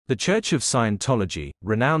The Church of Scientology,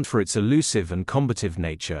 renowned for its elusive and combative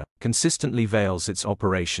nature, consistently veils its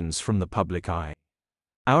operations from the public eye.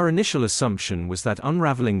 Our initial assumption was that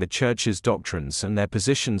unraveling the Church's doctrines and their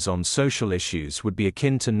positions on social issues would be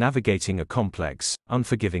akin to navigating a complex,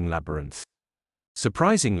 unforgiving labyrinth.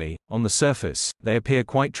 Surprisingly, on the surface, they appear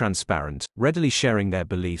quite transparent, readily sharing their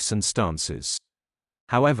beliefs and stances.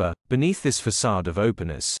 However, beneath this facade of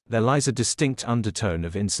openness, there lies a distinct undertone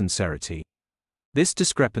of insincerity. This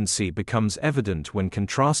discrepancy becomes evident when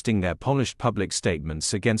contrasting their polished public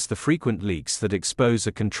statements against the frequent leaks that expose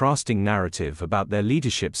a contrasting narrative about their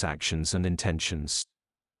leadership's actions and intentions.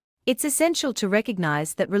 It's essential to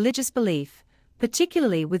recognize that religious belief,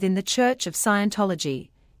 particularly within the Church of Scientology,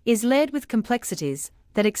 is layered with complexities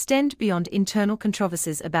that extend beyond internal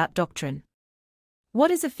controversies about doctrine.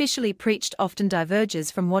 What is officially preached often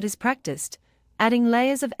diverges from what is practiced, adding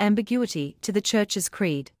layers of ambiguity to the Church's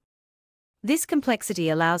creed. This complexity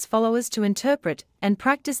allows followers to interpret and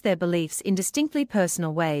practice their beliefs in distinctly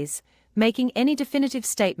personal ways, making any definitive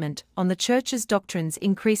statement on the Church's doctrines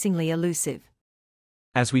increasingly elusive.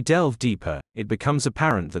 As we delve deeper, it becomes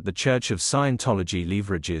apparent that the Church of Scientology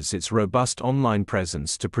leverages its robust online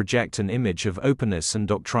presence to project an image of openness and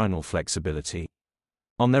doctrinal flexibility.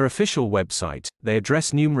 On their official website, they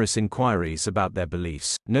address numerous inquiries about their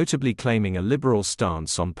beliefs, notably claiming a liberal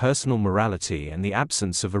stance on personal morality and the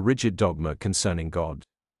absence of a rigid dogma concerning God.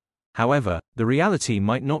 However, the reality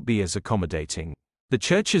might not be as accommodating. The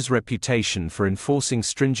Church's reputation for enforcing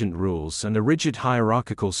stringent rules and a rigid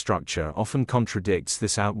hierarchical structure often contradicts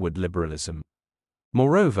this outward liberalism.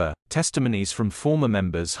 Moreover, testimonies from former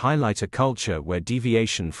members highlight a culture where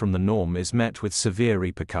deviation from the norm is met with severe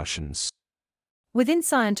repercussions. Within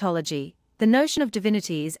Scientology, the notion of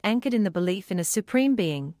divinity is anchored in the belief in a supreme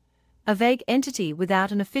being, a vague entity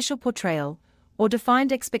without an official portrayal or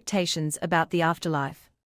defined expectations about the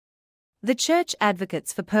afterlife. The Church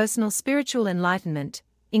advocates for personal spiritual enlightenment,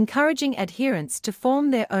 encouraging adherents to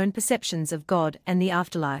form their own perceptions of God and the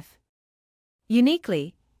afterlife.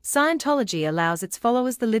 Uniquely, Scientology allows its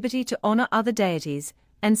followers the liberty to honor other deities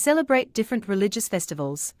and celebrate different religious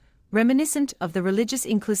festivals, reminiscent of the religious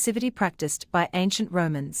inclusivity practiced by ancient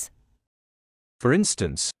Romans. For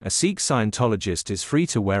instance, a Sikh Scientologist is free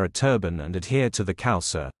to wear a turban and adhere to the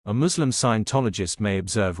Khalsa, a Muslim Scientologist may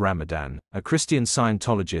observe Ramadan, a Christian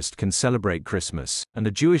Scientologist can celebrate Christmas, and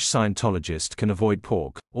a Jewish Scientologist can avoid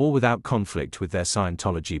pork, all without conflict with their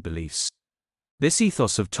Scientology beliefs. This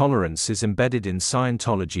ethos of tolerance is embedded in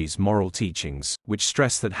Scientology's moral teachings, which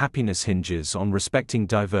stress that happiness hinges on respecting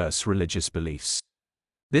diverse religious beliefs.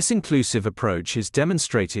 This inclusive approach is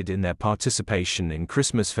demonstrated in their participation in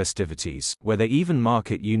Christmas festivities, where they even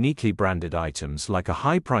market uniquely branded items like a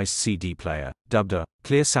high-priced CD player, dubbed a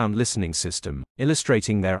clear sound listening system,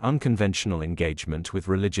 illustrating their unconventional engagement with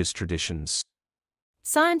religious traditions.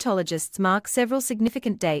 Scientologists mark several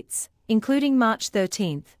significant dates, including March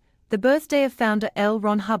 13th, the birthday of founder L.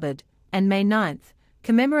 Ron Hubbard, and May 9th,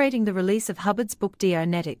 commemorating the release of Hubbard's book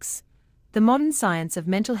Dianetics, The Modern Science of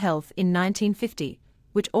Mental Health in 1950,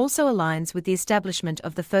 which also aligns with the establishment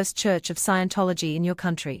of the first Church of Scientology in your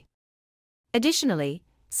country. Additionally,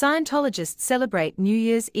 Scientologists celebrate New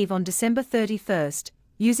Year's Eve on December 31st,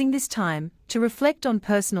 using this time to reflect on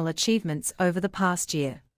personal achievements over the past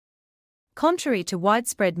year. Contrary to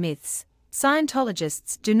widespread myths,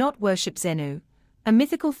 Scientologists do not worship Xenu, a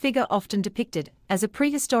mythical figure often depicted as a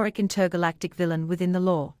prehistoric intergalactic villain within the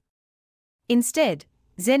lore. Instead,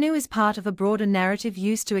 Xenu is part of a broader narrative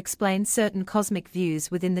used to explain certain cosmic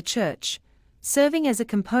views within the Church, serving as a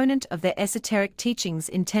component of their esoteric teachings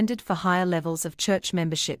intended for higher levels of Church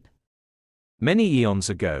membership. Many eons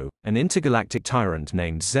ago, an intergalactic tyrant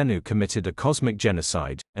named Xenu committed a cosmic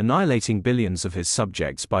genocide, annihilating billions of his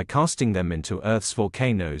subjects by casting them into Earth's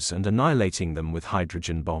volcanoes and annihilating them with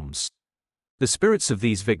hydrogen bombs. The spirits of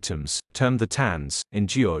these victims, termed the Tans,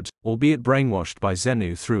 endured, albeit brainwashed by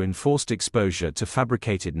Xenu through enforced exposure to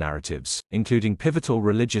fabricated narratives, including pivotal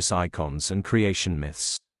religious icons and creation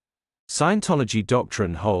myths. Scientology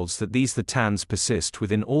doctrine holds that these the Tans persist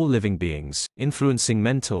within all living beings, influencing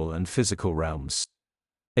mental and physical realms.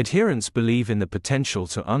 Adherents believe in the potential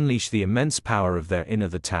to unleash the immense power of their inner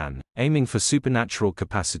the Tan, aiming for supernatural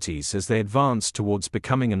capacities as they advance towards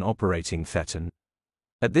becoming an operating Thetan.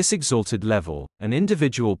 At this exalted level, an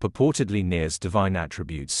individual purportedly nears divine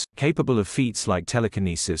attributes, capable of feats like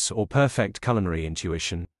telekinesis or perfect culinary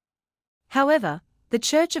intuition. However, the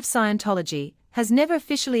Church of Scientology has never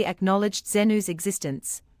officially acknowledged Xenu's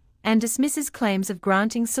existence, and dismisses claims of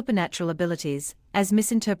granting supernatural abilities as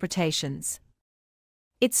misinterpretations.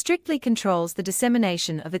 It strictly controls the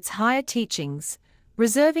dissemination of its higher teachings,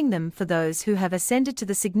 reserving them for those who have ascended to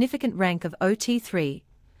the significant rank of OT3,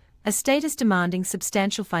 a status demanding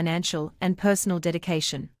substantial financial and personal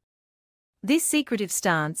dedication. This secretive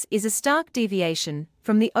stance is a stark deviation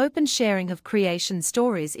from the open sharing of creation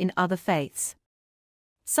stories in other faiths.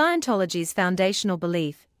 Scientology's foundational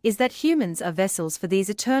belief is that humans are vessels for these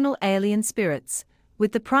eternal alien spirits,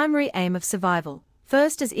 with the primary aim of survival,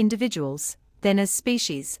 first as individuals, then as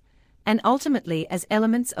species, and ultimately as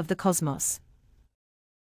elements of the cosmos.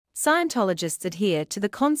 Scientologists adhere to the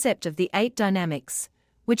concept of the 8 dynamics,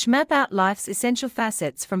 which map out life's essential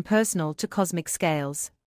facets from personal to cosmic scales.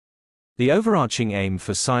 The overarching aim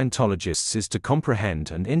for Scientologists is to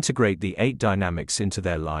comprehend and integrate the 8 dynamics into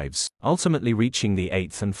their lives, ultimately reaching the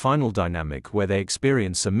 8th and final dynamic where they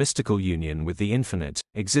experience a mystical union with the infinite,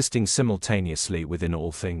 existing simultaneously within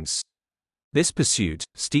all things. This pursuit,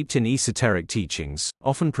 steeped in esoteric teachings,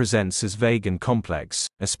 often presents as vague and complex,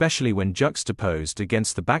 especially when juxtaposed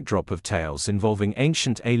against the backdrop of tales involving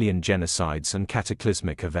ancient alien genocides and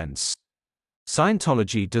cataclysmic events.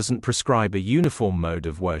 Scientology doesn't prescribe a uniform mode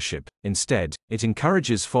of worship. Instead, it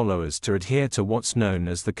encourages followers to adhere to what's known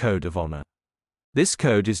as the Code of Honor. This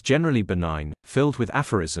code is generally benign, filled with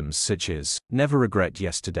aphorisms such as, "Never regret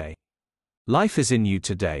yesterday," "Life is in you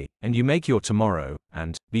today, and you make your tomorrow,"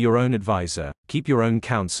 and "Be your own advisor, keep your own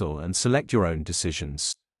counsel and select your own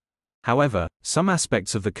decisions." However, some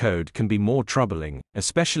aspects of the code can be more troubling,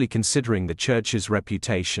 especially considering the Church's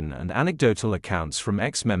reputation and anecdotal accounts from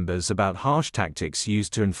ex-members about harsh tactics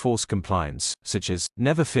used to enforce compliance, such as,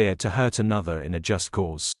 "Never fear to hurt another in a just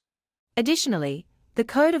cause." Additionally, the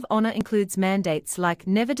Code of Honor includes mandates like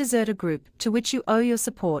never desert a group to which you owe your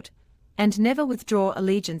support, and never withdraw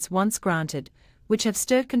allegiance once granted, which have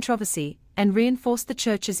stirred controversy and reinforced the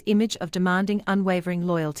Church's image of demanding unwavering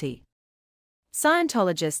loyalty.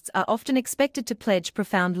 Scientologists are often expected to pledge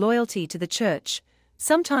profound loyalty to the Church,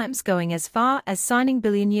 sometimes going as far as signing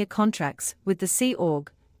billion-year contracts with the Sea Org,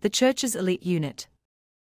 the Church's elite unit.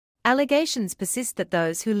 Allegations persist that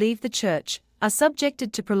those who leave the Church are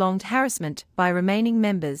subjected to prolonged harassment by remaining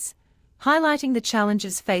members, highlighting the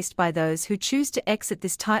challenges faced by those who choose to exit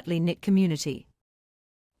this tightly knit community.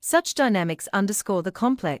 Such dynamics underscore the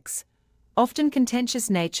complex, often contentious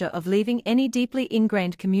nature of leaving any deeply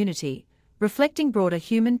ingrained community, reflecting broader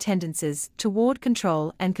human tendencies toward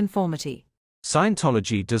control and conformity.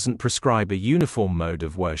 Scientology doesn't prescribe a uniform mode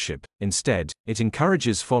of worship. Instead, it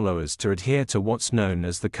encourages followers to adhere to what's known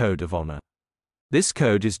as the Code of Honor. This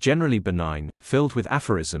code is generally benign, filled with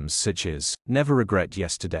aphorisms such as, "Never regret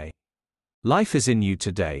yesterday," "Life is in you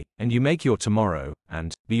today, and you make your tomorrow,"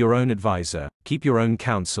 and "Be your own advisor, keep your own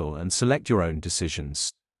counsel and select your own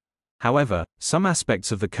decisions." However, some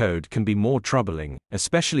aspects of the code can be more troubling,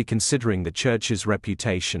 especially considering the Church's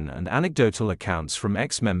reputation and anecdotal accounts from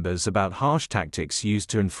ex-members about harsh tactics used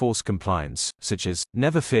to enforce compliance, such as,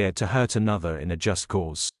 "Never fear to hurt another in a just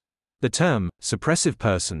cause." The term, suppressive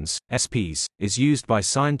persons, SPs, is used by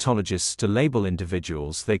Scientologists to label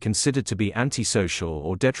individuals they consider to be antisocial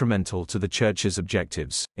or detrimental to the Church's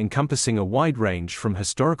objectives, encompassing a wide range from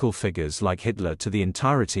historical figures like Hitler to the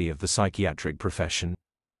entirety of the psychiatric profession.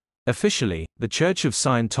 Officially, the Church of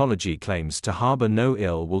Scientology claims to harbor no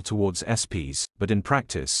ill will towards SPs, but in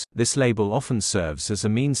practice, this label often serves as a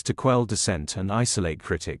means to quell dissent and isolate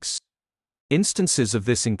critics. Instances of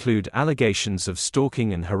this include allegations of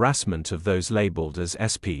stalking and harassment of those labeled as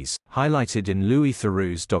SPs, highlighted in Louis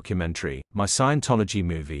Theroux's documentary, My Scientology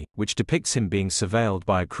Movie, which depicts him being surveilled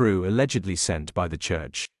by a crew allegedly sent by the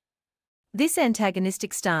Church. This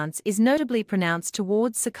antagonistic stance is notably pronounced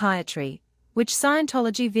towards psychiatry, which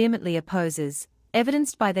Scientology vehemently opposes,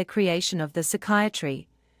 evidenced by their creation of the Psychiatry,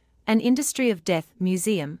 an Industry of Death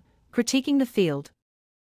museum, critiquing the field.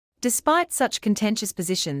 Despite such contentious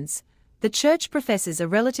positions, the Church professes a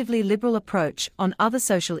relatively liberal approach on other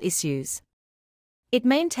social issues. It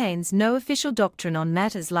maintains no official doctrine on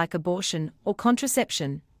matters like abortion or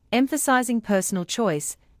contraception, emphasizing personal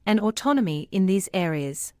choice and autonomy in these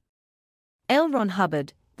areas. L. Ron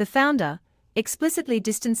Hubbard, the founder, explicitly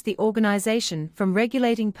distanced the organization from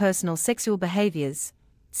regulating personal sexual behaviors,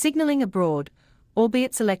 signaling a broad,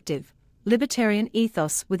 albeit selective, libertarian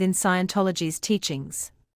ethos within Scientology's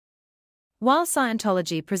teachings. While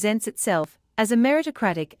Scientology presents itself as a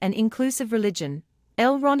meritocratic and inclusive religion,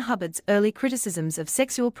 L. Ron Hubbard's early criticisms of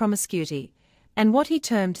sexual promiscuity and what he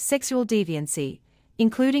termed sexual deviancy,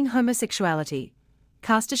 including homosexuality,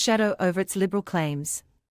 cast a shadow over its liberal claims.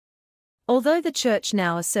 Although the Church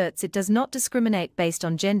now asserts it does not discriminate based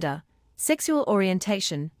on gender, sexual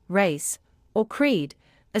orientation, race, or creed,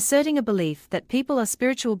 asserting a belief that people are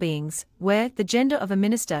spiritual beings where the gender of a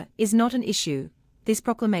minister is not an issue, these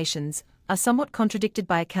proclamations, are somewhat contradicted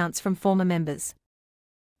by accounts from former members.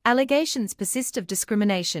 Allegations persist of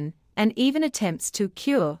discrimination, and even attempts to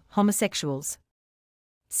cure homosexuals.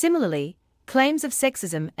 Similarly, claims of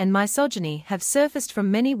sexism and misogyny have surfaced from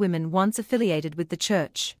many women once affiliated with the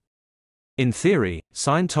church. In theory,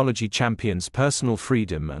 Scientology champions personal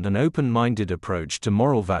freedom and an open-minded approach to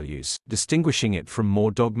moral values, distinguishing it from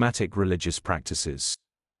more dogmatic religious practices.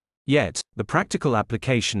 Yet, the practical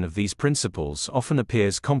application of these principles often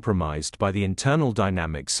appears compromised by the internal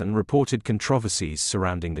dynamics and reported controversies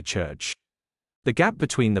surrounding the church. The gap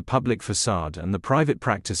between the public facade and the private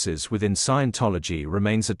practices within Scientology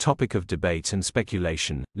remains a topic of debate and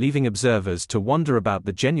speculation, leaving observers to wonder about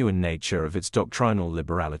the genuine nature of its doctrinal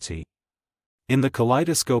liberality. In the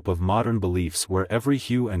kaleidoscope of modern beliefs where every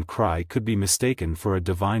hue and cry could be mistaken for a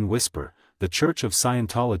divine whisper, the Church of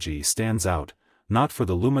Scientology stands out, not for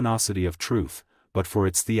the luminosity of truth, but for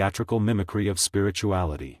its theatrical mimicry of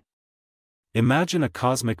spirituality. Imagine a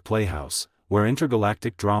cosmic playhouse, where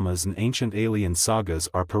intergalactic dramas and ancient alien sagas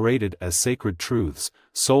are paraded as sacred truths,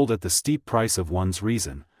 sold at the steep price of one's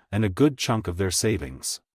reason, and a good chunk of their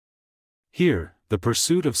savings. Here, the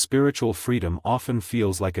pursuit of spiritual freedom often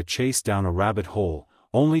feels like a chase down a rabbit hole,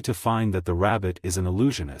 only to find that the rabbit is an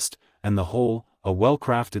illusionist, and the hole, a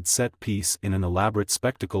well-crafted set piece in an elaborate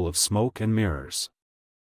spectacle of smoke and mirrors.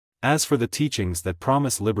 As for the teachings that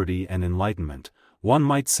promise liberty and enlightenment, one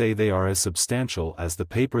might say they are as substantial as the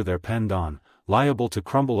paper they're penned on, liable to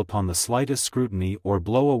crumble upon the slightest scrutiny or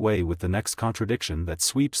blow away with the next contradiction that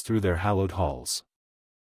sweeps through their hallowed halls.